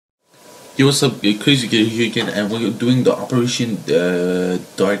Yo, what's up, Crazy Kid here again, and we're doing the Operation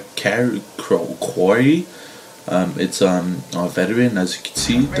Dark Quarry. It's a veteran, as you can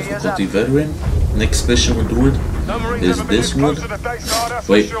see, difficulty veteran. Next mission we're doing is this one.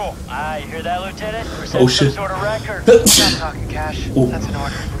 Wait. I hear that, Lieutenant? Oh shit. Sort of record. Stop talking, Cash. Oh. That's an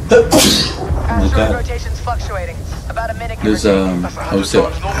order. Oh my god. Rotation's fluctuating. About a minute. There's how is it?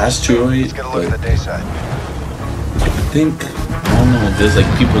 Asteroid, but I think I don't know. There's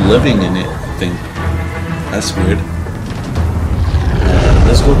like people living in it. I think that's weird.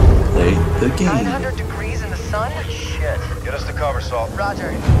 Let's go play the game. 900 degrees in the sun. Shit. Get us to cover, Salt.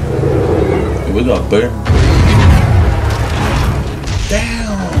 Roger. Here we got burn.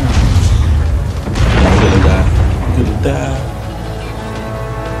 Damn. I'm gonna die. I'm gonna die.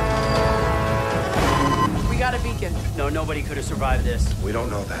 We got a beacon. No, nobody could have survived this. We don't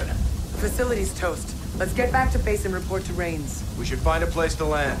know that. Facility's toast. Let's get back to base and report to Rains. We should find a place to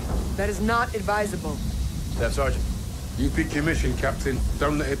land. That is not advisable. Staff Sergeant. You pick your mission, Captain.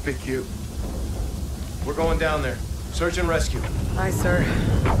 Don't let it pick you. We're going down there. Search and rescue. Aye, sir.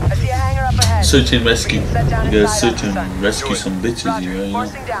 I see a hangar up ahead. Search and rescue. We can set down You gotta inside search after and sun. rescue some bitches, Roger. you know?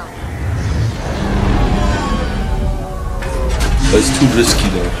 Forcing down. But it's too risky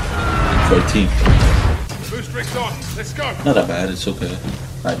though for a team. Boost rigs on. Let's go. Not that bad. It's okay.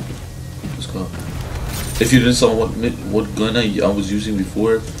 Alright, let's go. If you didn't saw what gun I was using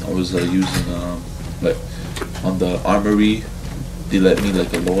before, I was using like on the armory. They let me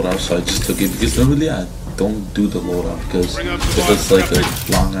like a loadout, so I just took it because normally I don't do the loadout because if it's like a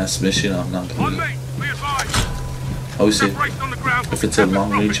long ass mission, I'm not gonna do it. I always say if it's a long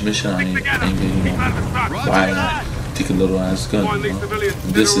range mission, I ain't gonna buy take a little ass gun. You know?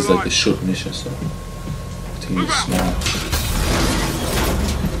 This is like a short mission, so I think it's small.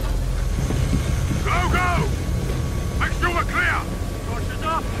 Go! Make sure we're clear. Torches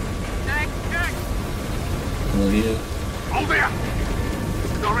up. Tank. Over here. Hold there.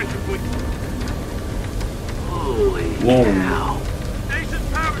 This is our entry point. Holy Whoa. cow. Station's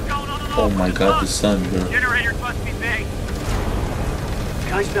power going on and Oh off. my god, the sun, bro. Generator must be big.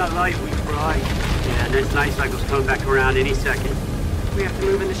 Guy's not light, we fried. Yeah, and this night cycle's coming back around any second. We have to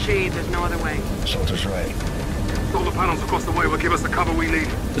move in the shade. There's no other way. Soldier's right. Solar panels across the way will give us the cover we need.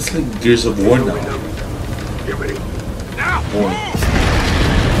 It's like Gears of War now. Get ready. Now! War.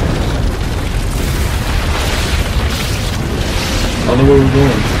 I don't know where we're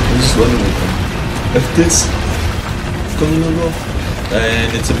going. I'm just running with them. Like this. Go.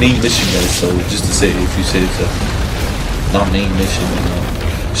 And it's a main mission, guys, so just to say, if you say it's a not main mission,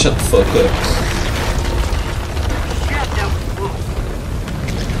 shut the fuck up.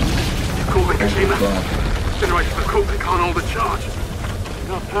 Cool, make a Oh my god. Generators are cool, they can't hold the charge.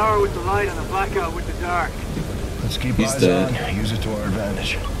 Got power with the light and a blackout with the dark. Let's keep He's eyes dead. on. Use it to our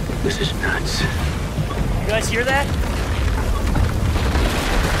advantage. This is nuts. You guys hear that?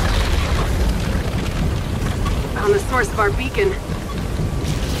 On the source of our beacon.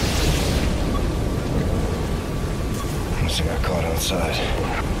 Must have got caught outside.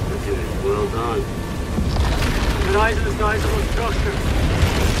 Dude, well done. Good eyes on the size of the structure.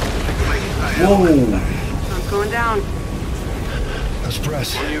 Whoa! Sun's going down. Let's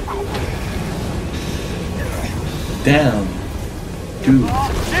press. Damn. Dude.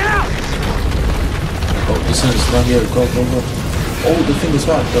 Oh, the sun is not here. Go. Oh, the thing is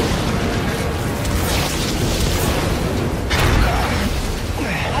hot, though.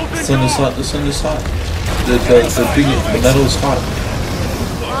 The sun is hot. The metal is hot.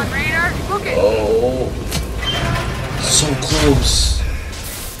 Come on, Raider. Book it. Oh. So close.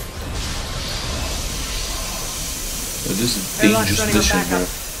 This is a dangerous mission, bro.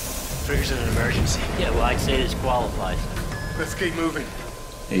 Triggers in an emergency. Yeah, well, I'd say this qualifies. Let's keep moving.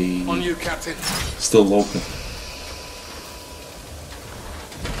 Hey, On you, Captain. still open.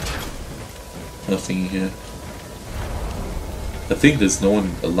 Nothing here. I think there's no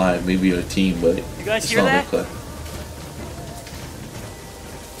one alive. Maybe our team, but You guys it's hear not that? okay.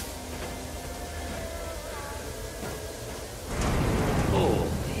 Oh,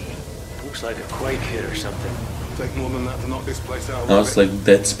 looks like a quake hit or something. Take more than that to knock this place out. Now it's like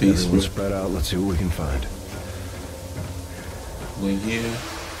dead space. Everyone spread out. Let's see what we can find. Going here.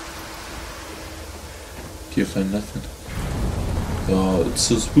 Can't find nothing. Oh, it's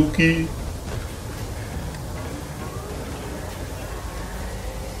so spooky.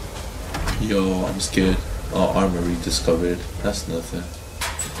 Yo, I'm scared. Oh, armory discovered. That's nothing.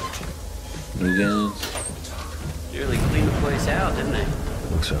 No guns. You really cleaned the place out, didn't they?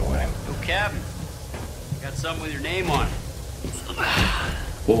 Looks that way. No cabin. Got something with your name on it.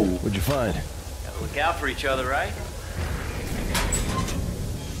 Whoa. What'd you find? Gotta look out for each other, right?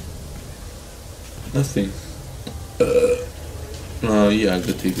 Nothing. Yeah, I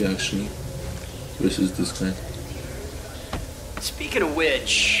could take it actually. Versus this guy. Speaking of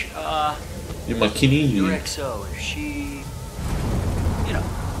which, You're my kidney. your XO, is she, you know,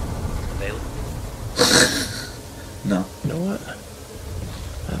 available? No. You know what?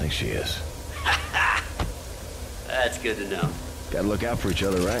 I think she is. That's good to know. Gotta look out for each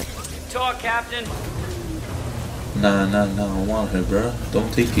other, right? Talk, Captain. Nah, I want her, bro.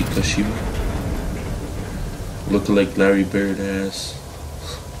 Don't take it, cause she look like Larry Bird ass.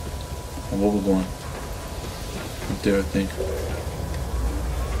 And where we going? Up there, I think.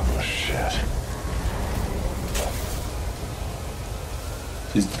 Oh, shit.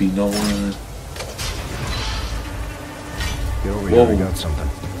 Please be no one. Get over Whoa. here, I got something.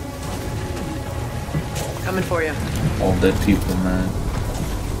 Coming for you. All dead people, man.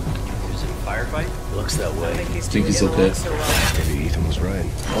 Is it a firefight? Looks that I way. think these Think two he's get along okay? so well. Maybe Ethan was right.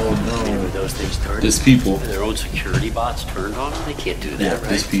 Oh You know no. those things turn? There's people. Their own security bots turned on them? They can't do that, Yeah, right?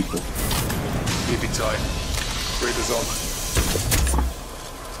 there's people. Keep it tight. Breathe us on.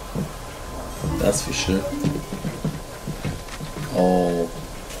 That's for sure. Oh,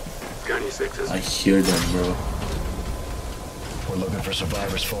 Got any sixes? I hear them, bro. We're looking for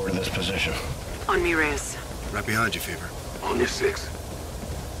survivors forward to this position. On me, Reyes. Right behind you, Fever. On your six.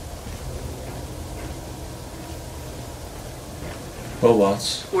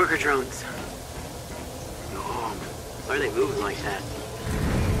 Robots. Worker drones. No. Why are they moving like that?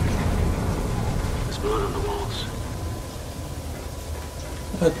 There's blood on the walls.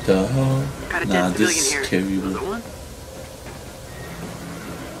 What the hell? Got a Nah, dead this civilian is here. scary, Another bro. one?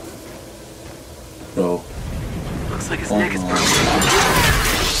 Bro. Looks like his Oh neck is no. broken.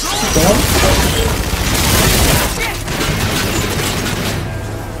 What the hell?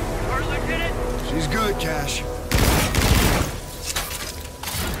 She's good, Cash.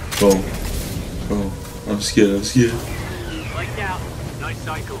 Bro, I'm scared. Lights out. Nice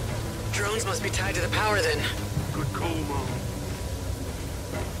cycle. Drones must be tied to the power then. Good call, Mom.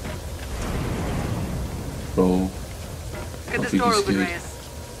 Bro, Get I this think door he's open, scared. Reyes.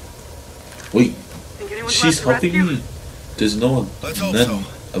 Wait, Think anyone's she's left to helping rescue? me. There's no Let's hope none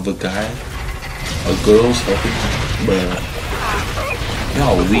so. of a guy, a girl's helping me. Bruh.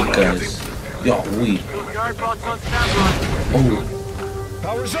 Y'all weak, guys. Y'all weak. Those guard bots on standby. Oh,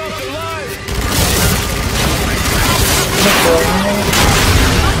 Power's up, they're live!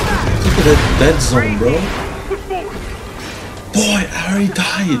 look at that dead zone, bro. Boy, I already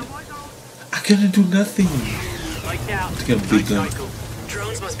died. I couldn't do nothing. Lights out. Let's get a big gun.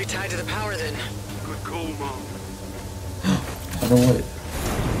 Drones must be tied to the power then. Good call, Mom. I know what.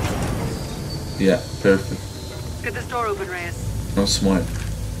 Yeah, perfect. Get this door open, Reyes. I'm smart.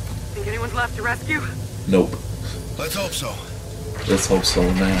 Think anyone's left to rescue? Nope. Let's hope so. Let's hope so,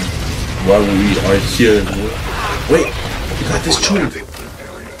 man. While we are here, bro. Wait, you got this too.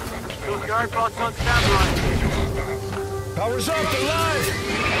 Those guard bots on standby. Power's up, they're live!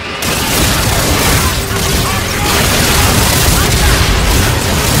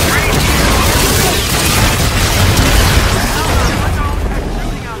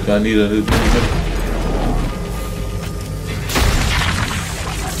 I need a new gun.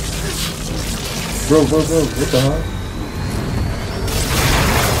 Bro, what the hell?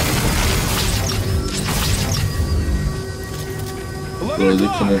 Bro, they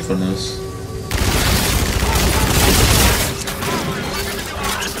coming from us.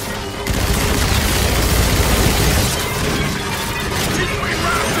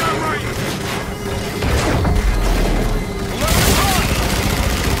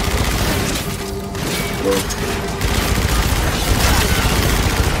 Bro.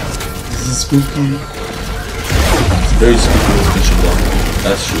 This is spooky. Very spooky this mission block.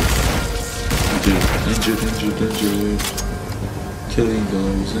 That's true. Injured. Killing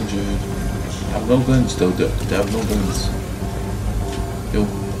those injured. I have no guns though. They have no guns. Yo.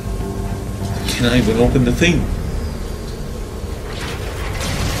 Can I even open the thing?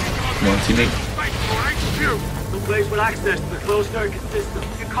 Come on, teammate. No place with access to the closed circuit system.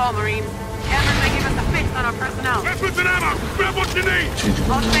 Good call, Marine. Cameras may give us a fix on our personnel. Weapons and ammo! Grab what you need! Change your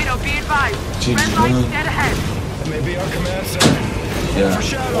gun. Ultimato, be advised. Change Red the light gun. dead ahead. That may be our command center. Yeah.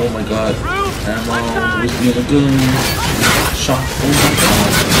 Oh my god. Ammo. Where's the other gun? Shot. Oh my god.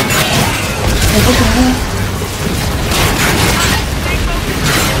 Oh, what the hell?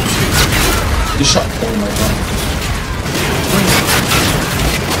 The shot. Oh my god.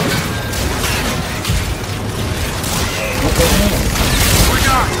 What the hell?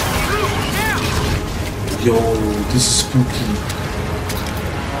 Yo, this is spooky.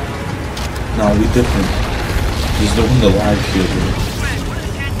 Nah, we different. There's no one alive here, bro.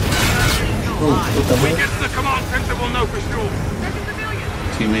 Bro, what the We hell? get to the command center, we'll know for sure.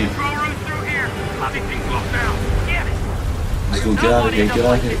 Teammate. Control room through here. Everything's locked down. Get it. Let's go, get out of here, get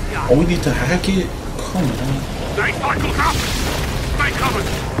out of here. Oh, we need to hack it? Come on. Stay cycles up. Stay covered.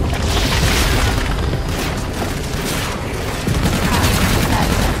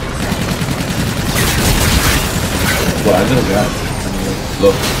 Well, I know that.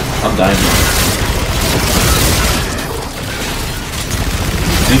 Look, I'm dying now.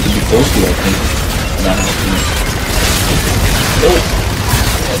 Need to be close to that thing. Not helping me. Oh!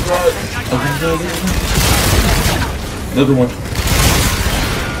 Oh god! Oh god! Another one.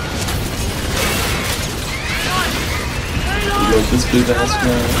 Yo, this big ass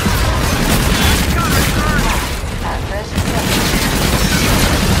guy.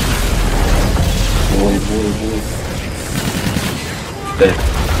 Boy. Dead.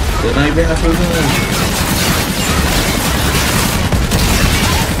 They're not even halfway done.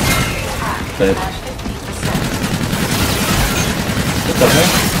 Dead. What the hell?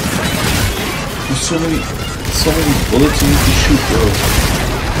 There's so many bullets you need to shoot, bro.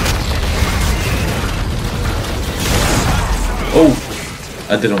 Oh!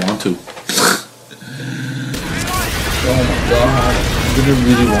 I didn't want to. Oh my god. I didn't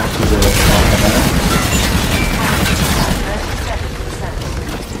really want to, bro.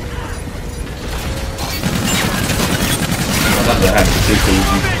 Oh, I have to take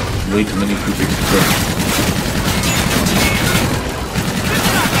those way too many people to kill.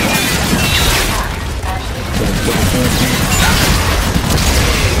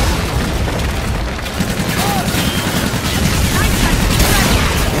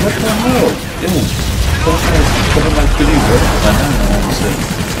 What the hell? Ew. Cover my kitty, bro. My hand, I want to say.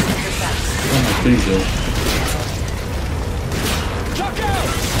 Cover my kitty, bro.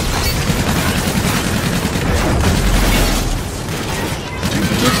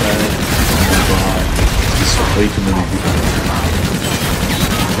 Way too many people.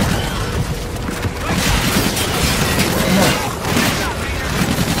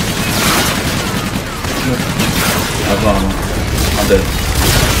 I'm dead.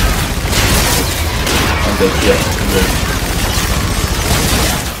 Yeah, I'm dead.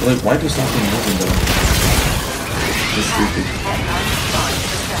 Like, why does something moving though? It's stupid.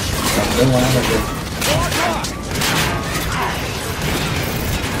 No one ever did.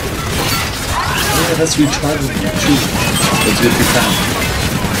 Yeah, let's recharge with you. Shoot. Let's get 3 pounds.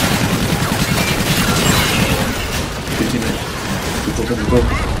 15 minutes. Go.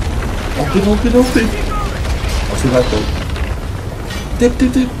 Open. I'll feel like though. Dip.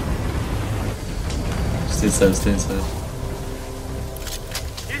 Stay inside.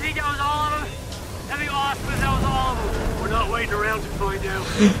 You think that was all of them? Heavy hospital, that was all of them. We're not waiting around to find out.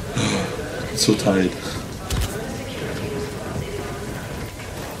 I'm so tired.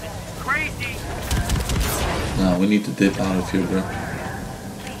 Crazy. Nah, we need to dip out of here, bro. I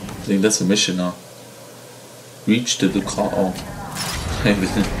think that's a mission now. Reach to the car. Oh.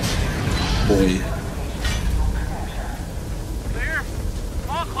 Boy. Clear?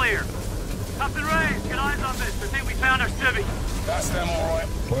 All clear. Captain Ray, get eyes on this. I think we found our civvy. That's them, all right.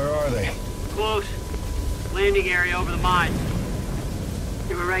 Where are they? Close. Landing area over the mine.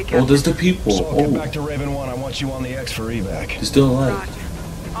 You were right, Oh, Captain. there's the people. So get Oh, back to Raven 1. I want you on the X for evac. he's still alive. Roger.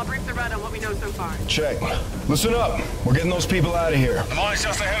 I'll brief the red on what we know so far. Check. Listen up. We're getting those people out of here. The mine's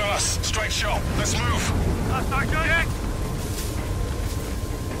just ahead of us. Straight shot. Let's move. Sergeant. Check.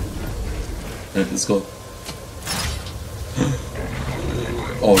 Alright, let's go.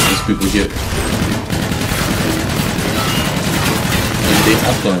 Oh, there's people here. And they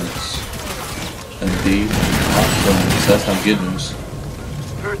have guns. That's not good news.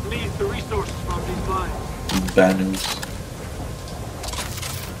 Earth needs the resources from these mines. Bad news.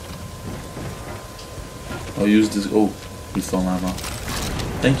 I'll use this. Oh, refill ammo.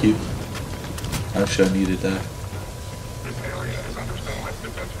 Thank you. Actually, I needed that.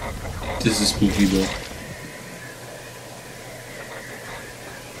 This is spooky though.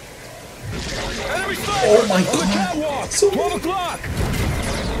 Oh my god! So 12 o'clock!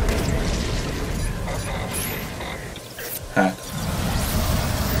 hack.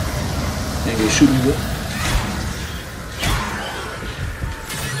 You ain't gonna shoot me, bro.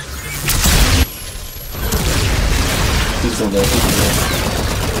 Please don't die.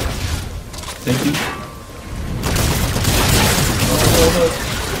 Thank you. Oh,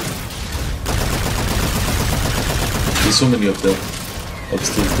 there's so many up there.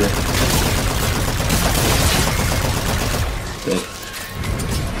 Upstairs there. Dead.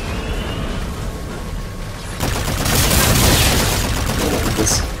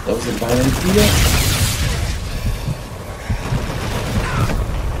 That was a bad idea.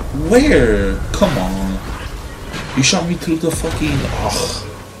 Where? Come on. You shot me through the fucking... Ugh.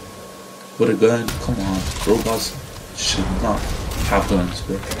 With a gun? Come on. Robots should not have guns,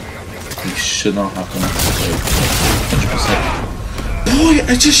 bro. They should not have guns. Like, 100%. Boy,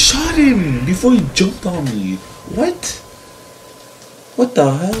 I just shot him before he jumped on me. What? What the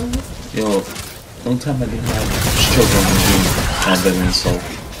hell? Yo, long time I didn't have struggle on the game. I'm better assault.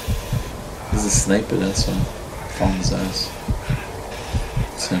 He's a sniper, that's why. Found his ass.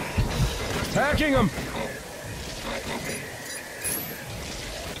 It's him. Hacking him.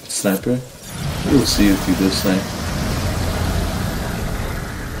 Sniper? We'll see if he does snipe.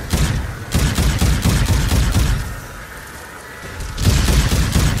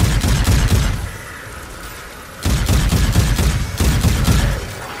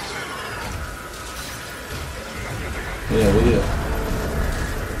 Yeah, where you at?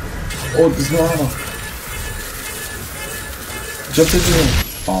 Oh, there's no ammo. Jump into him.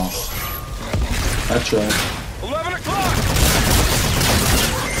 Oh. I tried. 11 o'clock.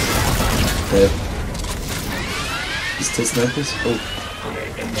 Dead. He's still snipers? Oh.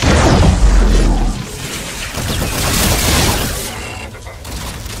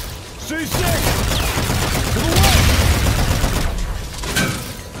 C6. To the west.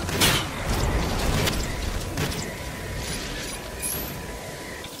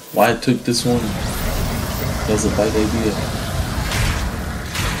 Why I took this one? That was a bad idea.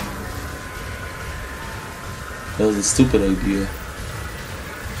 That was a stupid idea.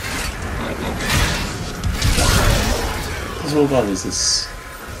 This robot is this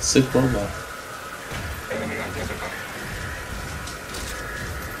sick robot.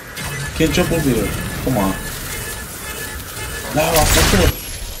 Can't jump over here. Come on. No, I fucked up.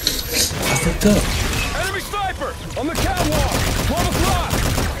 I fucked up. Enemy sniper on the catwalk. 12 o'clock.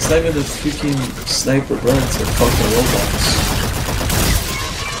 It's not even the freaking sniper, bro. It's a fucking robots.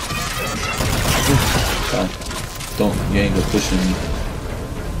 God. Don't. You ain't gonna push me.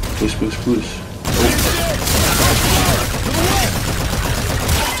 Push, push, push. Oh.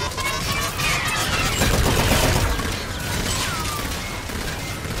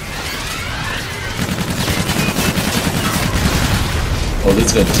 Oh,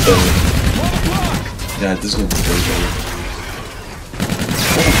 this gun is better. Yeah, this gun is better.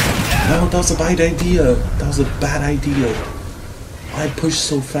 No, that was a bad idea. That was a bad idea. I pushed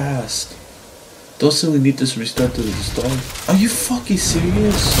so fast. Doesn't we need this restart to the start? Are you fucking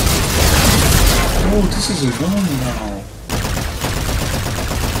serious? Oh, this is annoying now.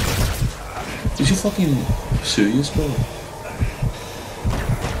 Is you fucking serious, bro?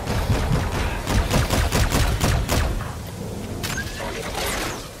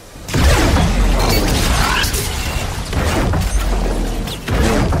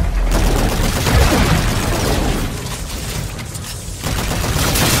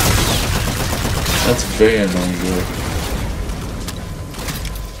 That's very annoying, bro.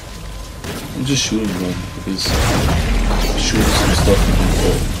 I'm just shooting them because shooting some stuff in the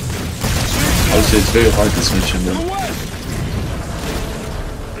ball. I would say it's very hard this mission, bro.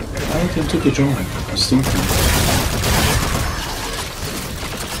 I don't think I took a drone. I'm stupid.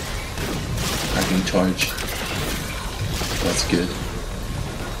 I can charge. That's good.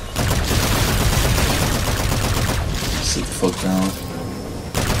 Sit the fuck down.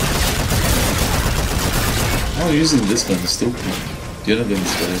 Oh, using this gun is stupid. The other gun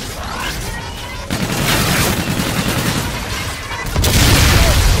is better.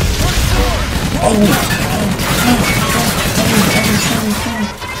 Oh!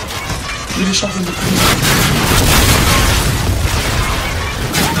 You just shot in the crease.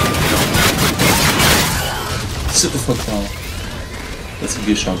 Sit the fuck down. That's a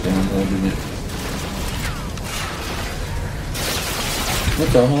good shotgun, I'm holding it. What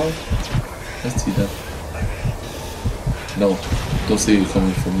the hell? Let's see that. No, don't say you're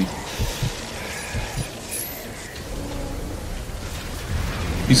coming for me.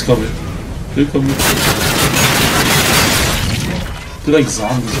 He's coming. They're coming. They're like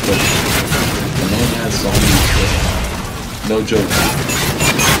zombies, bro. No one has zombies, bro. No joke.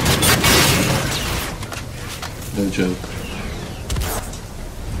 No joke.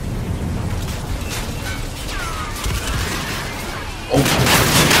 Oh.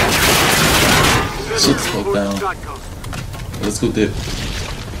 Sit the fuck down. Let's go dip.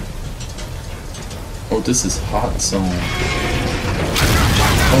 Oh, this is hot zone.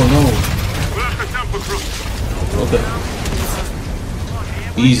 Oh no. Okay.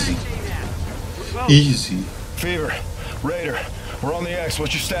 Easy. Easy. Fever, Raider, we're on the X.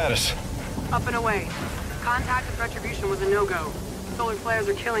 What's your status? Up and away. Contact with Retribution was a no-go. Solar flares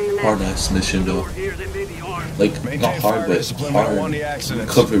are killing the men. Hard ass mission though. Over here, they may be armed. Like Maintain not hard, fire but discipline when I hard warn the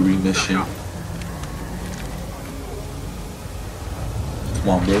accidents. recovery mission. Come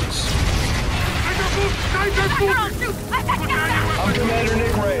on, Brooks. I'm Commander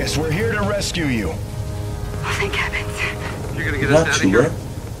Nick Reyes. We're here to rescue you. Oh, thank heavens. You're gonna get us out Not of you, here. right?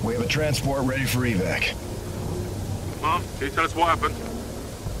 We have a transport ready for evac. Mom, can you tell us what happened?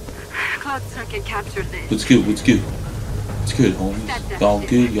 Cloud circuit captured this. What's good? What's good? What's good, homies? Y'all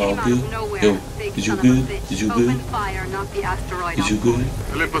good? Y'all good? Yo, is you good? Is you good? Fire, not the asteroid. Is you good?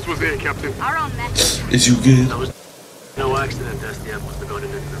 Olympus was here, Captain. Our own message. Is you good? No accident. SDF must have gone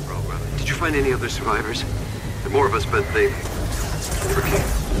into the program. Did you find any other survivors? There are more of us, but they overcame.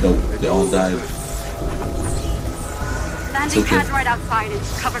 No, they all died. Landing okay. pad right outside.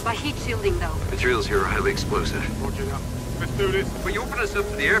 It's covered by heat shielding, though. Materials here are highly explosive. Roger that. Let's do this. When you open us up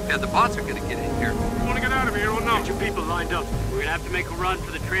to the airpad, the bots are gonna get in here. You want to get out of here or not? Get your people lined up. We're gonna have to make a run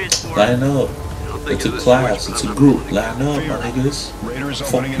for the transport. Line up. I'll think It's of a this class. much, It's but a I'm group. not Line up, my niggas. Raider is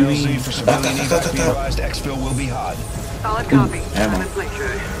Fuck opening an you LZ mean? for civilian Ta, ta, ta, ta, evac. Be ta. advised, exfil will be hot. Solid copy. ammo. I'm in place.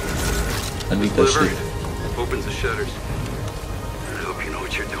 Okay. I need that Delivered. shit. Opens the shutters. I hope you know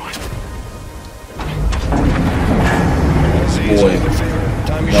what you're doing. LZ is Boy. in your favor.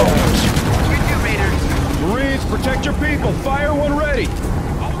 Time your No. showers. You too, Raiders. Marines, protect your people. Fire when ready.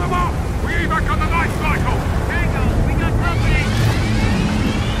 Hold them up! We evac on the night cycle! Tango, we got company.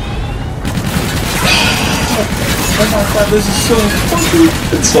 Oh my god, this is so fucking.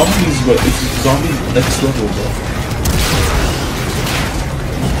 It's zombies, but it's zombie next level, bro.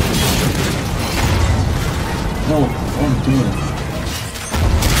 No, what am I doing?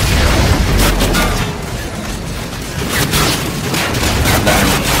 I'm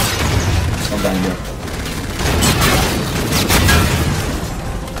dying. I'm dying, bro.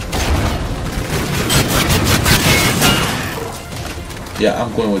 Yeah,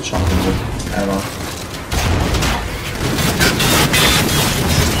 I'm going with shotgun, bro. Ammo.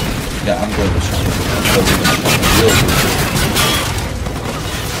 Yeah, I'm going with shotgun. I'm going with shotgun. Real good.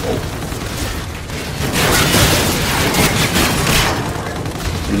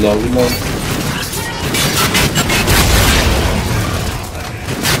 Reload, reload.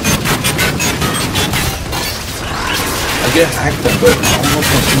 I get hacked them, but I don't know if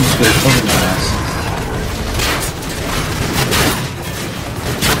my team's gonna cover my ass.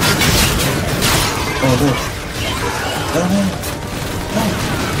 Oh no. No, no. No.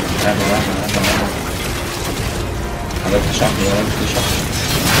 Ammo. I like the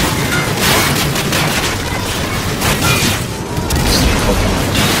shotgun,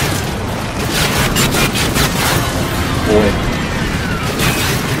 Boy.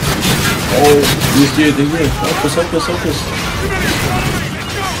 Oh, they're here. Focus.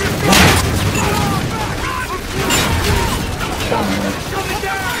 Oh,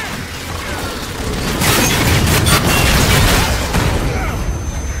 man.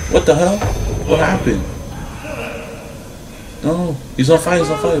 What the hell? What happened? No, he's on fire,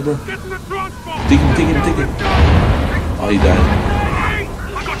 bro. Get to the transport! Dig him. Oh, he died.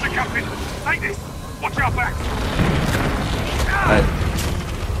 I got you, Captain! Take this! Watch our backs! Alright.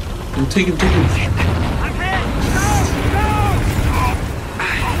 Yo, take him. I'm hit!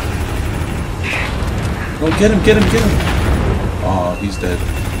 No! No, get him. Oh, he's dead.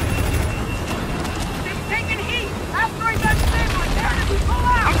 It's taking heat. Asteroid's unstable. Imperative we pull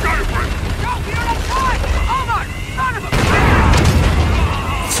out. I'm going for it! No, we don't have time. Omar, son of a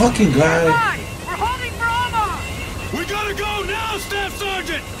Fucking guy. We're holding for Omar. We gotta go now, Staff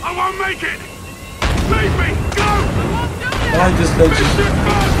Sergeant! I won't make it! Leave me! Go! Why this guy just... Ship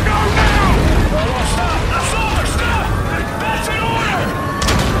first! Go now! Stop! That's an order!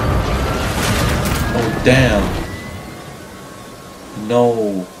 Oh, damn.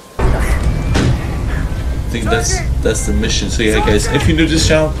 No. I think that's the mission. So yeah, guys, if you're new to this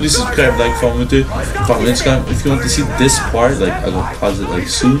channel, please subscribe, like, follow me too. Follow me on Instagram. If you want to see this part, like, I will pause it like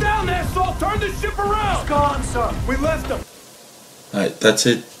soon. Down there, Salt! Turn the ship around! It's gone, sir. We left them. Alright, that's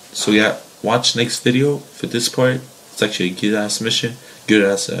it. So yeah, watch next video for this part. It's actually a good ass mission, good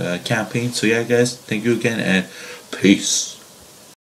ass campaign. So yeah, guys, thank you again and peace.